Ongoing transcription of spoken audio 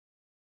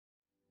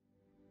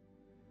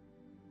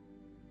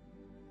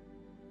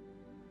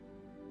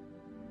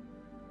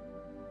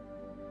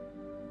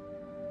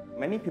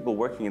Many people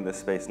working in this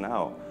space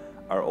now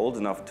are old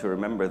enough to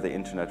remember the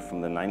internet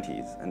from the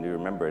 90s, and they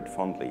remember it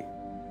fondly.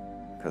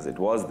 Because it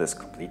was this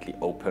completely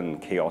open,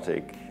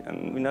 chaotic,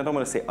 and I don't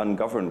want to say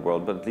ungoverned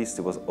world, but at least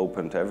it was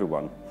open to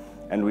everyone.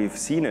 And we've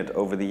seen it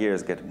over the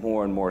years get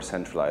more and more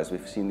centralized.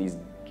 We've seen these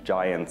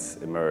giants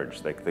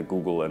emerge, like the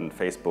Google and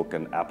Facebook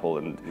and Apple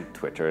and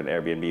Twitter and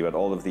Airbnb, but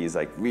all of these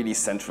like really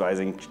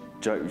centralizing,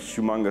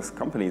 humongous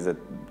companies that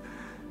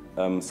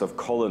sort of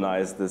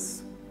colonize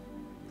this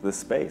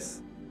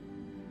space.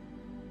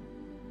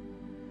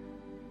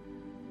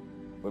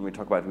 When we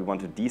talk about we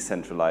want to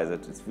decentralize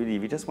it, it's really,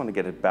 we just want to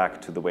get it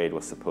back to the way it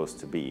was supposed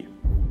to be.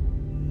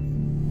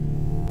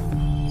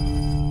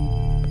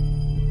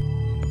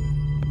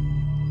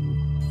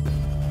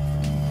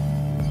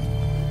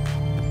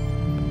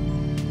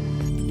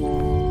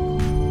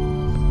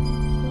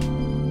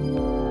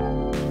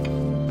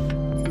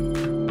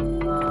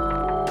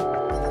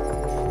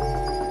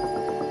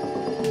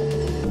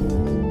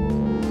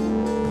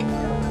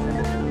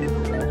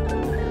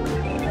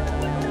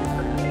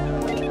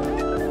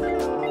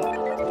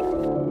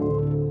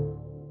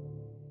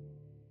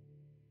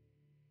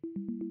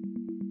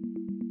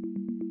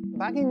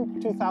 Back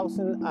in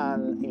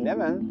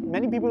 2011,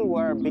 many people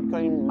were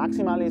Bitcoin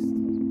maximalists,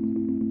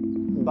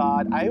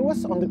 but I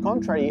was on the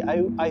contrary.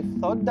 I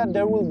thought that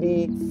there will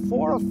be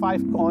 4 or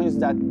 5 coins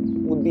that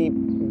would be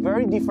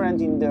very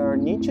different in their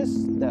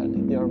niches,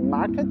 their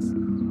markets,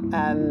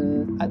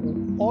 and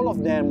all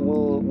of them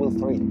will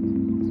thrill.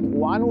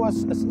 One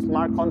was a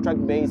smart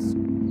contract-based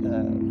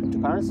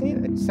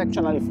cryptocurrency,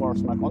 exceptionally for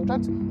smart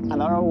contracts.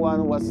 Another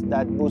one was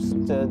that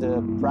boosted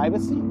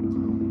privacy.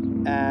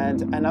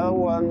 And another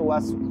one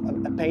was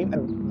a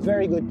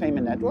very good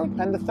payment network.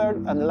 And the third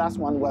and the last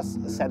one was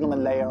a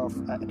settlement layer of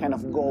a kind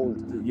of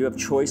gold. You have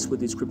choice with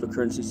these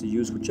cryptocurrencies to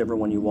use whichever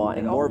one you want,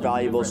 and more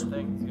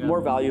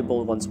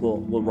valuable ones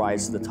will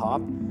rise to the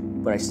top.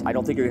 But I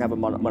don't think you're going to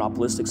have a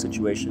monopolistic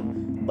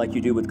situation like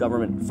you do with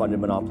government-funded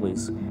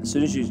monopolies. As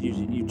soon as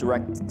you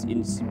direct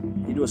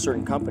into a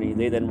certain company,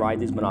 they then ride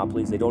these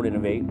monopolies. They don't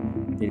innovate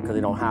because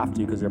they don't have to,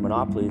 because they're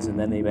monopolies, and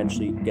then they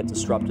eventually get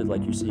disrupted,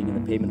 like you're seeing in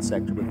the payment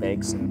sector with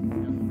banks and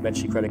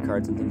eventually credit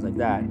cards and things like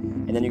that.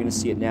 And then you're going to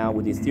see it now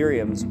with the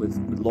Ethereums, with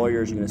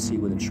lawyers, you're going to see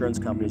it with insurance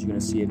companies, you're going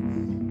to see it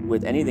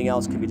with anything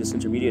else can be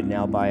disintermediated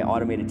now by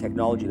automated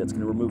technology that's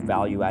going to remove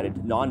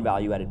value-added,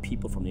 non-value-added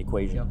people from the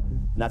equation. Yep.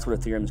 And that's what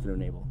Ethereum is going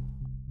to enable.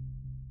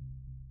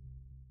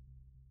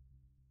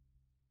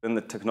 When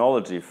the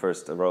technology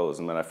first arose,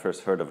 and when I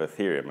first heard of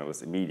Ethereum, I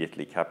was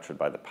immediately captured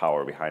by the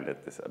power behind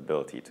it, this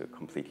ability to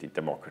completely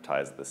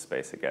democratize this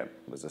space again.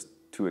 It was just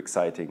too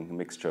exciting, a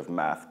mixture of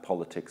math,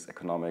 politics,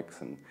 economics,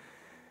 and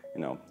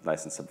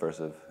nice and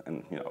subversive.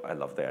 And I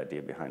love the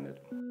idea behind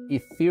it.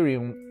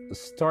 Ethereum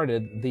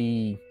started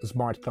the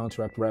smart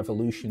contract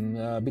revolution.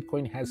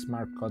 Bitcoin has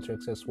smart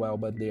contracts as well,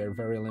 but they are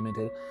very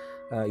limited.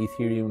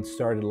 Ethereum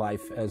started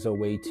life as a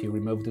way to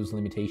remove those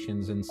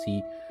limitations and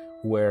see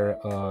where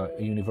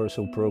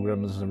universal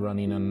programs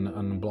running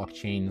on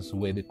blockchains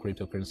with the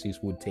cryptocurrencies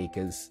would take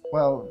us.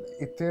 Well,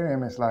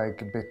 Ethereum is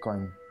like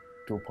Bitcoin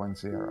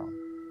 2.0.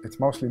 It's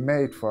mostly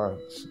made for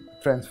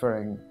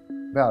transferring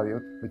value,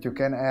 but you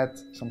can add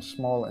some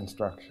small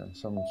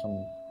instructions, some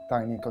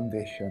tiny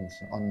conditions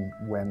on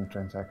when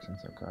transactions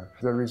occur.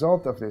 The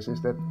result of this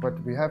is that what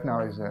we have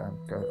now is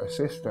a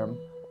system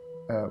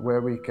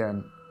where we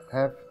can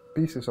have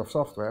pieces of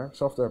software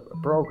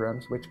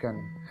programs which can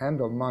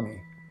handle money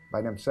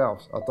by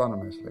themselves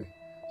autonomously.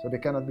 So they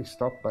cannot be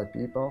stopped by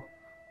people.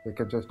 You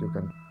can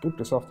put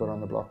the software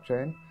on the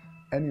blockchain,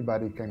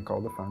 anybody can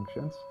call the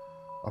functions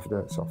of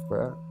the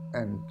software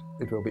and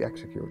it will be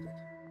executed.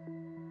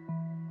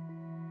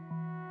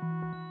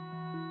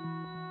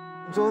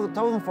 In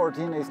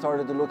 2014, I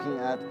started looking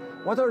at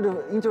what are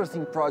the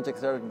interesting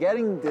projects that are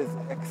getting this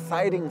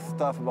exciting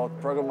stuff about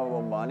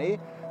programmable money,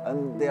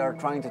 and they are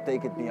trying to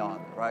take it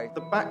beyond, right?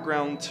 The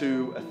background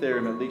to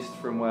Ethereum, at least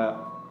from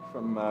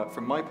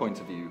my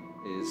point of view,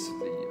 is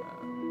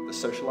the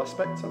social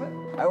aspect of it.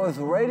 I was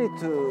ready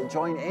to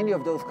join any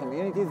of those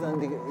communities,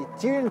 and the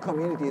Ethereum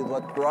community is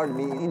what brought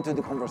me into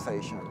the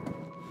conversation.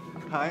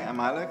 Hi, I'm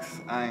Alex.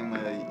 I'm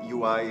a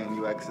UI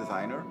and UX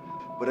designer.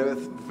 But I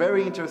was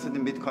very interested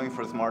in Bitcoin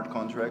for smart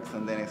contracts,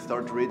 and then I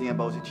started reading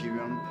about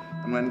Ethereum.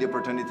 And when the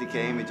opportunity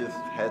came, I just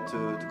had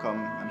to come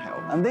and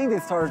help. And then they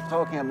started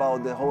talking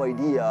about the whole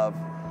idea of,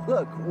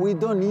 look, we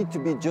don't need to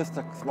be just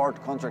a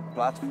smart contract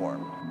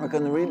platform. We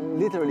can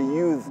literally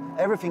use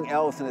everything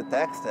else in the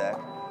tech stack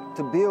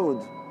to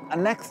build a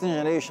next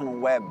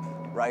generation web,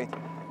 right?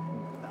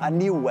 A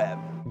new web.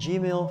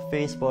 Gmail,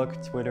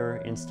 Facebook,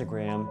 Twitter,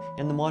 Instagram,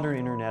 and the modern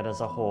internet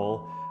as a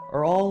whole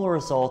are all a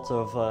result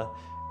of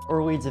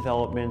early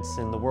developments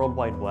in the World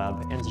Wide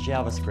Web and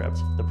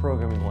JavaScript, the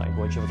programming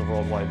language of the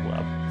World Wide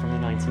Web, from the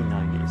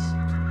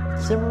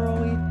 1990s.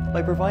 Similarly,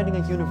 by providing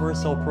a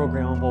universal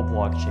programmable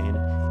blockchain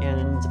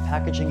and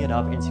packaging it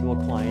up into a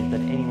client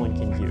that anyone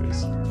can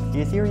use,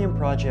 the Ethereum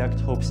project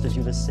hopes to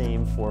do the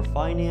same for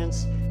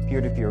finance,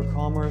 peer-to-peer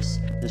commerce,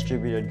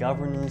 distributed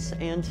governance,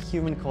 and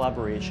human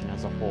collaboration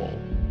as a whole.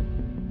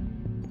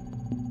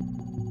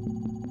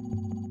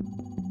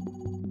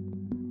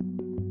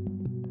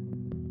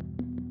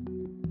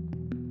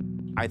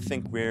 I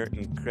think we're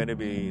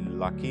incredibly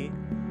lucky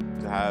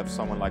to have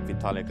someone like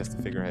Vitalik as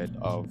the figurehead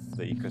of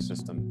the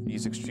ecosystem.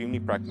 He's extremely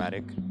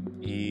pragmatic.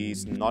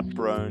 He's not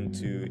prone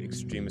to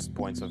extremist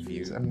points of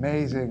view. It's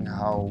amazing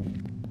how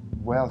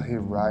well he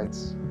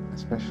writes,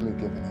 especially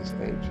given his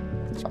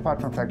age.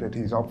 Apart from the fact that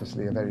he's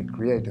obviously a very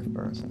creative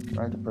person,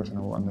 right? A person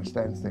who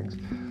understands things.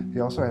 He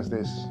also has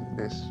this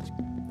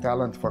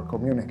talent for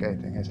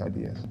communicating his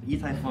ideas.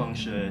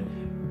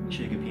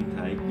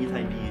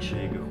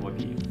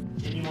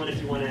 Anyone,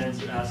 if you want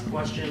to ask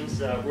questions,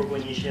 что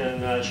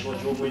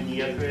угодно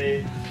не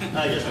открой.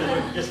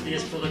 Если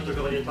есть кто-то, кто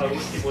говорит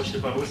по-русски,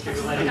 можете по-русски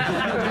говорить.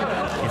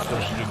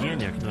 Источники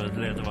денег, но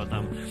для этого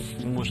там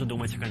можно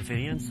думать о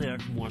конференциях,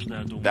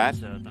 можно думать. That,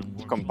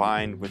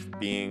 combined with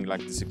being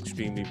like this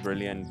extremely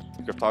brilliant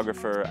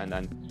cryptographer and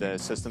then the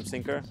systems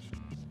thinker,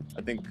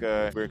 I think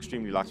we're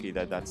extremely lucky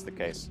that that's the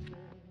case.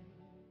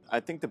 I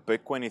think the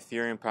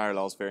Bitcoin-Ethereum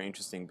parallel is very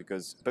interesting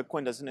because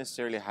Bitcoin doesn't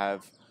necessarily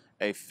have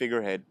a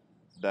figurehead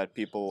that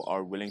people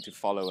are willing to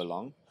follow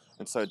along.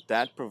 And so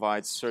that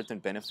provides certain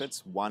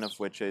benefits, one of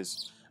which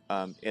is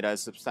it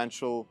has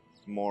substantial,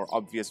 more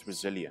obvious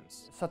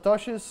resilience.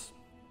 Satoshi's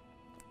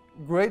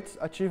great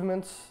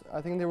achievements,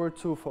 I think they were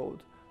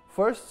twofold.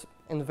 First,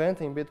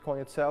 inventing Bitcoin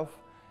itself,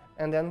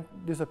 and then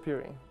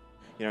disappearing.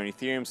 You know, in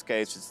Ethereum's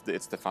case,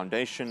 it's the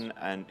foundation,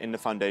 and in the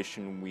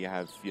foundation we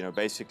have, you know,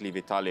 basically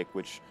Vitalik,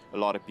 which a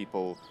lot of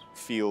people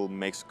feel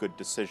makes good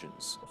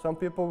decisions. Some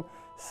people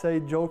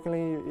say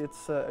jokingly,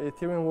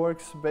 Ethereum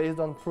works based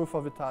on proof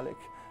of Vitalik.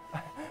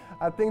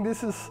 I think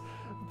this is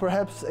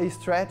perhaps a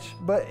stretch,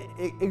 but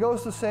it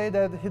goes to say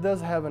that he does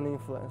have an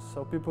influence.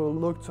 So people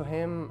look to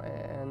him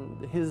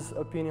and his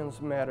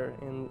opinions matter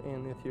in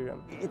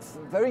Ethereum. It's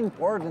very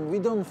important. We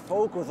don't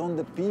focus on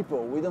the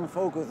people. We don't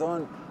focus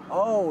on,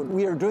 oh,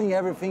 we are doing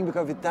everything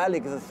because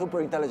Vitalik is a super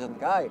intelligent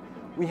guy.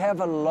 We have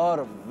a lot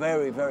of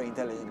very, very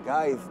intelligent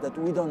guys that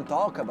we don't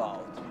talk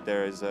about.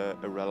 There is a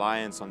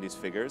reliance on these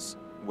figures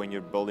when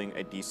you're building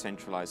a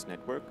decentralized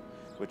network,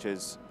 which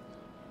is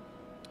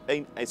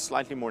a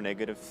slightly more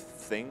negative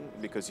thing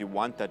because you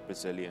want that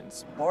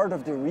resilience. Part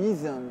of the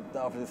reason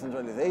of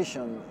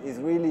decentralization is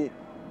really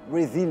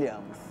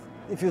resilience.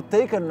 If you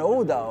take a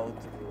node out,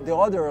 the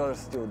others are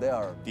still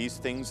there. These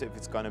things, if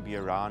it's going to be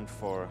around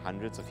for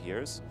hundreds of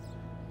years,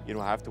 you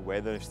don't have to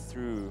weather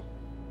through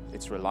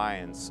its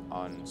reliance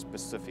on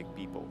specific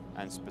people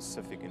and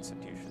specific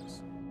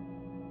institutions.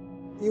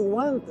 You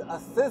want a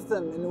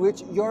system in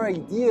which your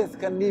ideas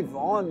can live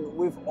on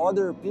with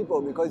other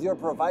people because you're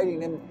providing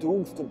them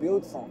tools to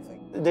build something.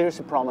 There is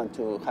a problem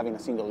to having a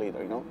single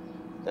leader, you know,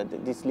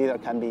 that this leader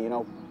can be, you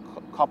know,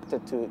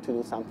 co-opted to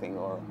do something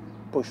or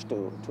pushed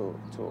to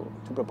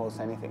propose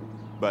anything.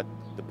 But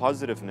the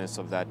positiveness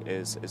of that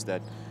is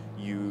that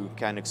you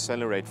can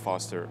accelerate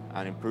faster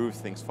and improve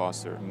things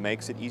faster. It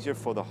makes it easier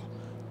for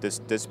this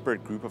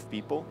disparate group of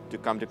people to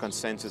come to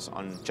consensus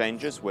on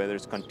changes, whether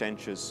it's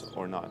contentious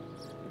or not,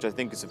 which I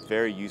think is a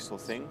very useful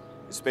thing,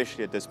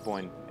 especially at this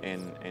point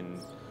in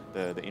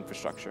the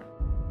infrastructure.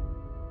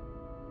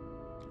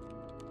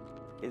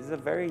 It's a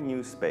very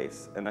new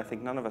space, and I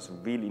think none of us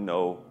really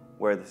know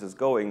where this is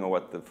going or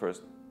what the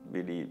first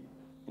really,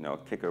 you know,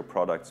 kicker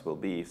products will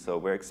be. So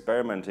we're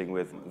experimenting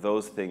with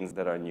those things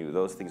that are new,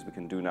 those things we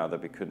can do now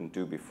that we couldn't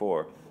do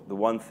before. The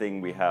one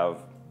thing we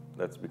have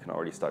that we can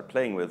already start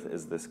playing with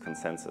is this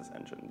consensus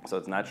engine. So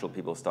it's natural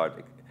people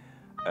start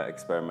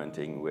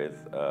experimenting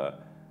with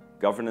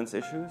governance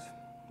issues,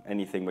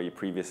 anything where you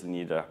previously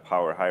need a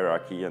power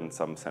hierarchy and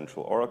some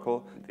central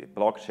oracle, the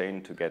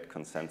blockchain to get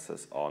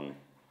consensus on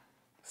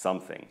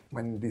something.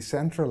 When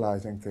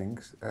decentralizing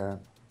things,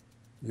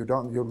 you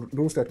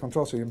lose that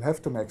control, so you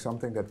have to make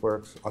something that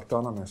works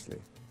autonomously.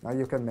 Now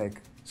you can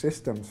make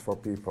systems for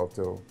people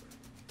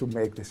to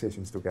make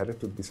decisions together,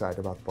 to decide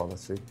about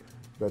policy,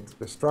 but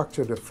the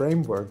structure, the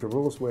framework, the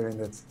rules wherein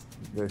these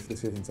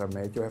decisions are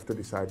made, you have to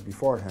decide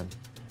beforehand,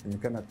 and you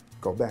cannot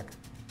go back.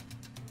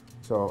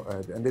 So,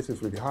 and this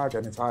is really hard,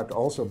 and it's hard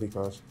also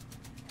because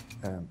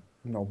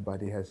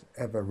nobody has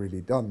ever really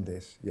done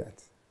this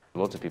yet.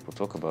 Lots of people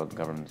talk about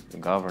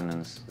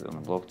governance on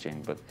a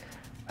blockchain, but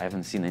I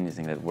haven't seen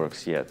anything that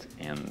works yet,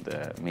 and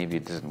maybe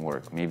it doesn't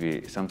work.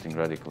 Maybe something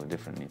radically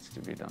different needs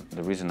to be done.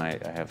 The reason I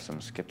have some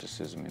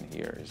skepticism in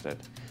here is that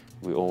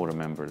we all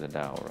remember the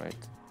DAO,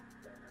 right?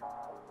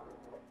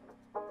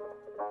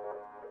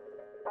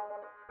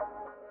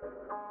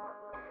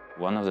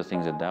 One of the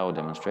things that DAO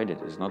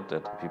demonstrated is not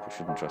that people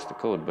shouldn't trust the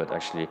code, but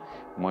actually,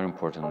 more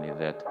importantly,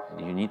 that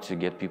you need to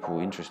get people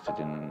interested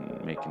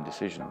in making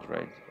decisions,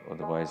 right?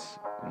 Otherwise,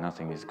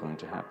 nothing is going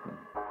to happen.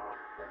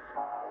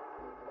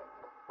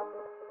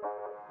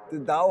 The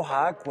DAO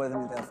hack was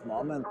an intense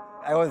moment.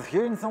 I was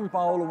here in São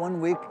Paulo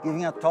one week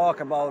giving a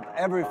talk about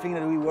everything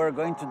that we were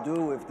going to do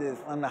with this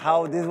and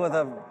how this was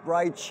a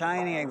bright,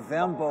 shining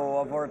example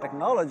of our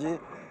technology.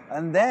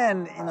 And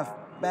then, in a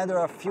matter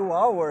of a few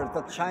hours,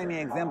 that shining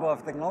example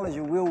of technology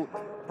will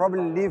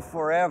probably live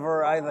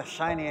forever as a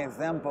shining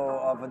example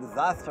of a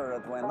disaster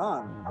that went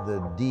on.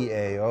 The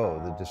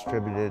DAO, the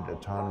Distributed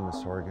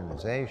Autonomous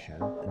Organization,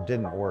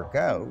 didn't work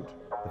out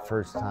the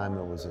first time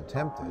it was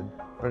attempted,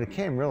 but it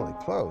came really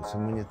close.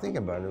 And when you think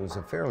about it, it was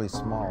a fairly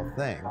small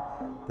thing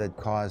that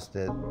caused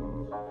it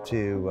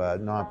to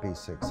not be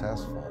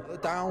successful. The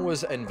DAO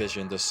was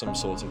envisioned as some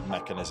sort of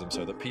mechanism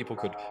so that people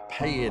could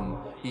pay in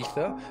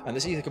Ether, and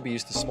this Ether could be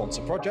used to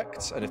sponsor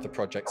projects, and if the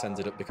projects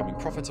ended up becoming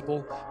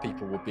profitable,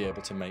 people would be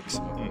able to make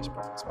some of those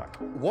profits back.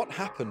 What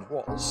happened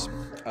was,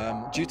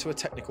 due to a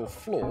technical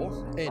flaw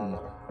in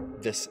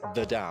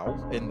the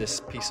DAO, in this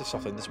piece of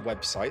software, in this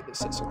website that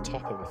sits on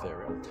top of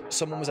Ethereum,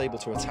 someone was able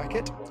to attack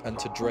it and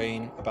to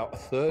drain about a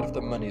third of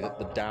the money that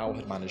the DAO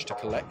had managed to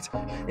collect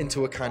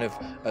into a kind of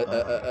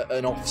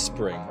an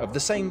offspring of the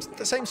same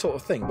sort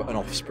of thing, but an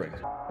offspring.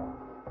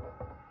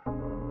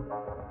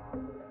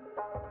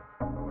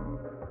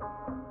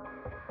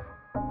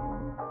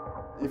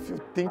 If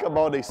you think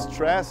about a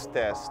stress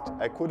test,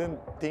 I couldn't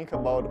think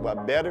about a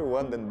better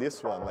one than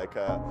this one. Like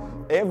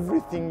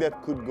everything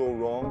that could go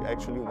wrong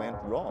actually went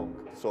wrong.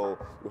 So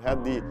you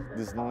had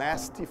these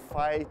nasty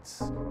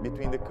fights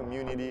between the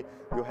community.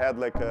 You had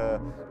like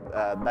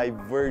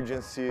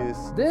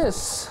divergences.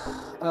 This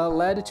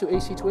led to a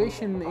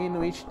situation in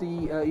which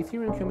the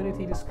Ethereum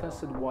community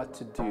discussed what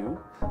to do.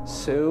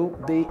 So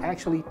they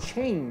actually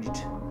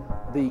changed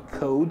the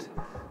code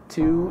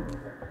to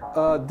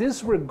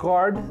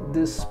disregard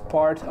this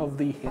part of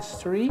the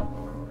history.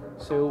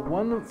 So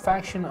one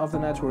faction of the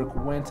network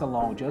went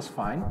along just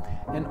fine,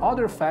 and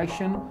other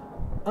faction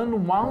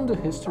unwound the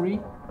history,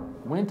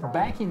 went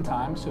back in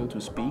time, so to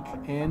speak,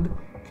 and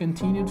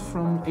continued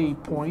from a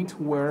point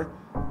where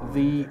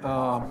the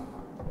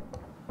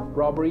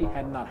robbery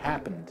had not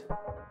happened.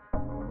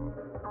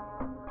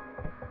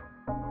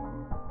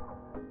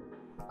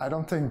 I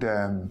don't think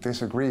the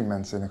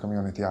disagreements in the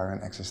community are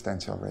an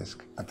existential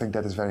risk. I think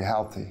that is very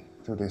healthy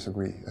to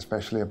disagree,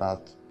 especially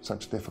about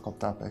such difficult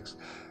topics.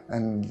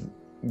 And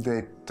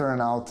they turn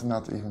out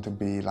not even to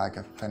be like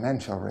a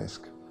financial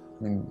risk.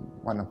 I mean,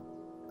 one of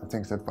the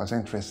things that was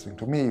interesting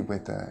to me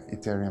with the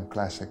Ethereum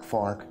Classic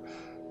fork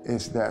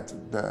is that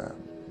the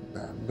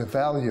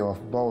value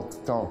of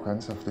both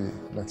tokens, of the,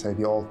 let's say,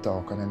 the old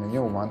token and the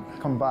new one,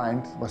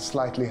 combined was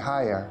slightly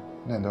higher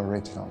than the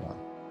original one.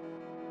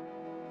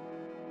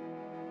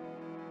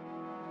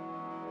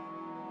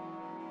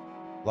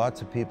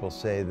 Lots of people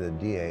say the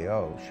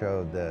DAO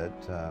showed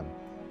that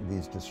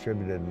these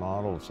distributed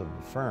models of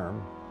the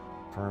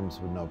firms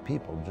with no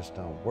people just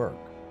don't work.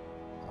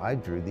 I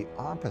drew the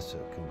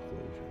opposite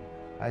conclusion.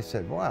 I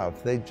said, wow,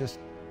 if they just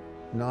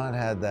not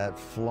had that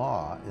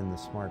flaw in the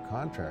smart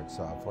contract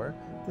software,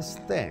 this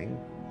thing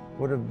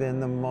would have been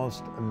the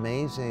most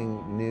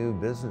amazing new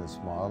business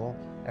model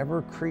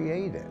ever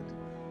created.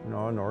 You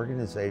know, an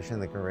organization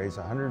that can raise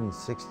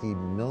 $160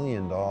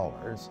 million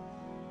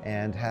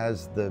and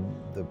has the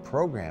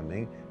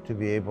programming to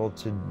be able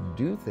to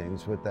do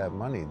things with that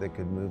money that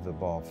could move the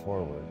ball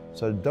forward.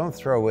 So don't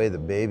throw away the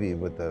baby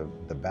with the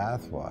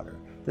bathwater.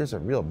 There's a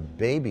real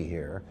baby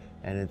here,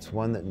 and it's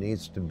one that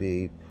needs to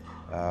be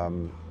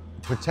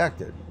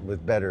protected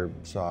with better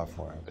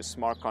software. A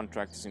smart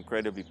contract is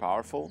incredibly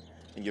powerful,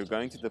 and you're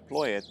going to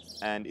deploy it,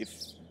 and if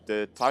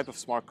the type of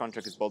smart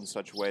contract is built in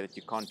such a way that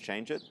you can't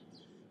change it,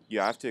 you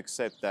have to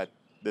accept that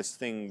this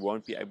thing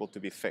won't be able to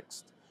be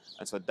fixed.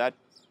 And so that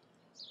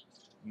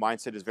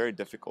mindset is very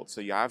difficult. So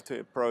you have to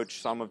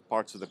approach some of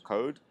parts of the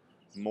code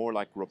more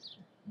like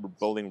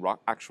building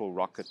actual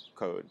rocket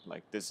code.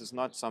 Like, this is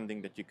not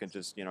something that you can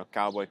just, you know,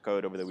 cowboy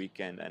code over the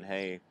weekend and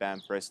hey,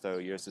 bam, presto,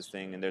 here's this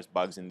thing and there's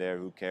bugs in there,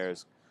 who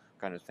cares,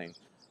 kind of thing.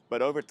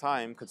 But over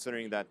time,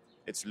 considering that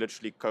it's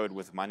literally code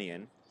with money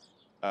in,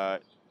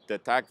 the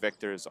attack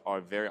vectors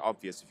are very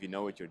obvious if you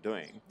know what you're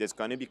doing. There's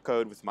going to be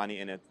code with money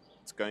in it.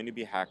 It's going to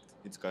be hacked.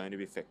 It's going to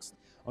be fixed.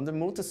 On the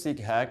multi-sig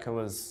hack, I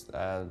was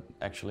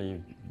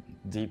actually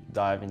deep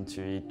dive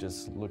into it,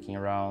 just looking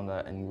around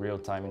in real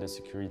time in the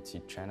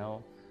security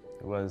channel.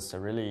 It was a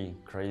really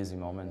crazy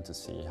moment to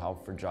see how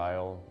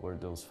fragile were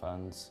those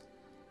funds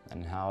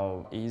and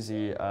how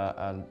easy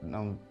a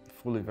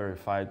non-fully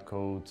verified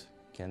code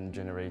can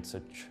generate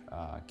such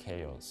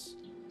chaos.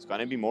 It's going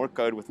to be more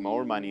code with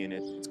more money in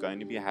it. It's going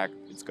to be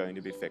hacked. It's going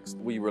to be fixed.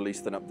 We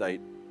released an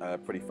update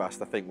pretty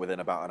fast. I think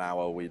within about an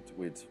hour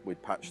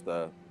we'd patched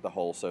the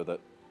hole so that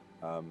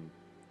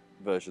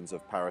versions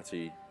of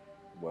Paratii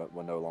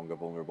were no longer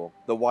vulnerable.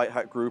 The White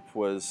Hat group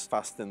was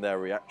fast in their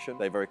reaction.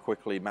 They very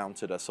quickly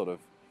mounted a sort of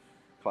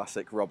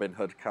classic Robin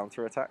Hood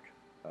counterattack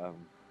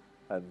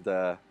and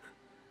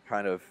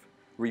kind of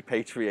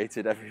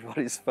repatriated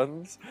everybody's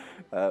funds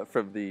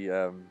from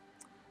the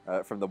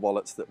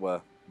wallets that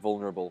were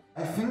vulnerable.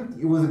 I think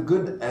it was a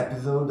good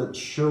episode that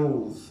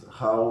shows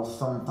how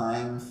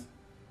sometimes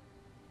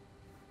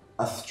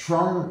a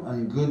strong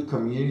and good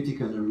community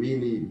can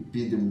really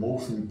be the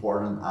most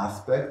important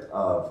aspect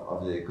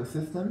of the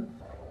ecosystem.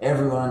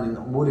 Everyone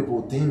in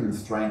multiple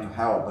teams trying to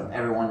help, and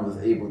everyone was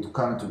able to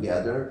come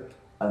together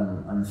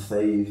and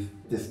save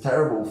this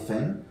terrible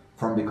thing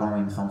from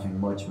becoming something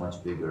much,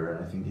 much bigger.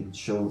 And I think it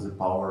shows the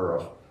power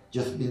of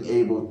just being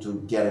able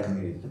to get a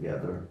community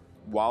together.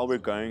 While we're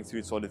going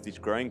through sort of these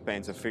growing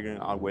pains of figuring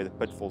out where the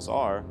pitfalls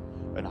are,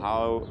 and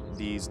how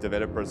these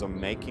developers are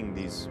making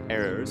these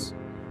errors,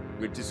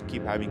 we just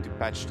keep having to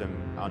patch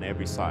them on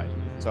every side.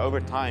 So over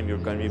time, you're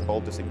going to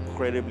build this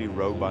incredibly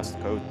robust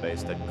code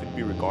base that could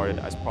be regarded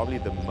as probably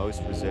the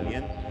most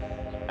resilient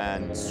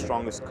and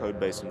strongest code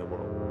base in the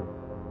world.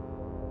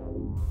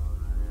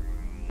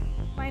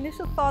 My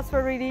initial thoughts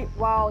were really,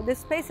 wow, this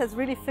space has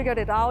really figured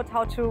it out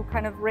how to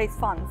kind of raise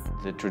funds.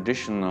 The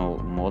traditional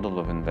model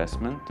of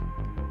investment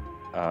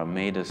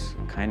made us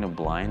kind of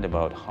blind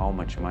about how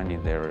much money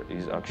there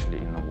is actually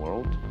in the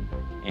world.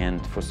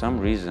 And for some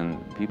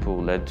reason,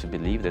 people led to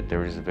believe that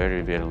there is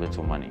very, very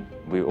little money.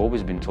 We've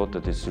always been taught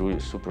that it's really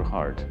super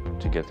hard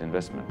to get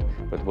investment.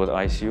 But what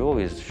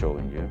ICO is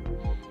showing you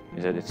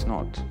is that it's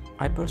not.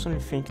 I personally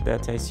think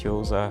that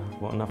ICOs are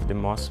one of the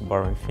most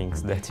boring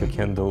things that you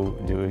can do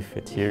with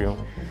Ethereum.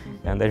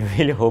 And I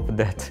really hope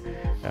that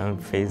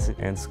phase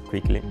ends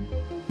quickly.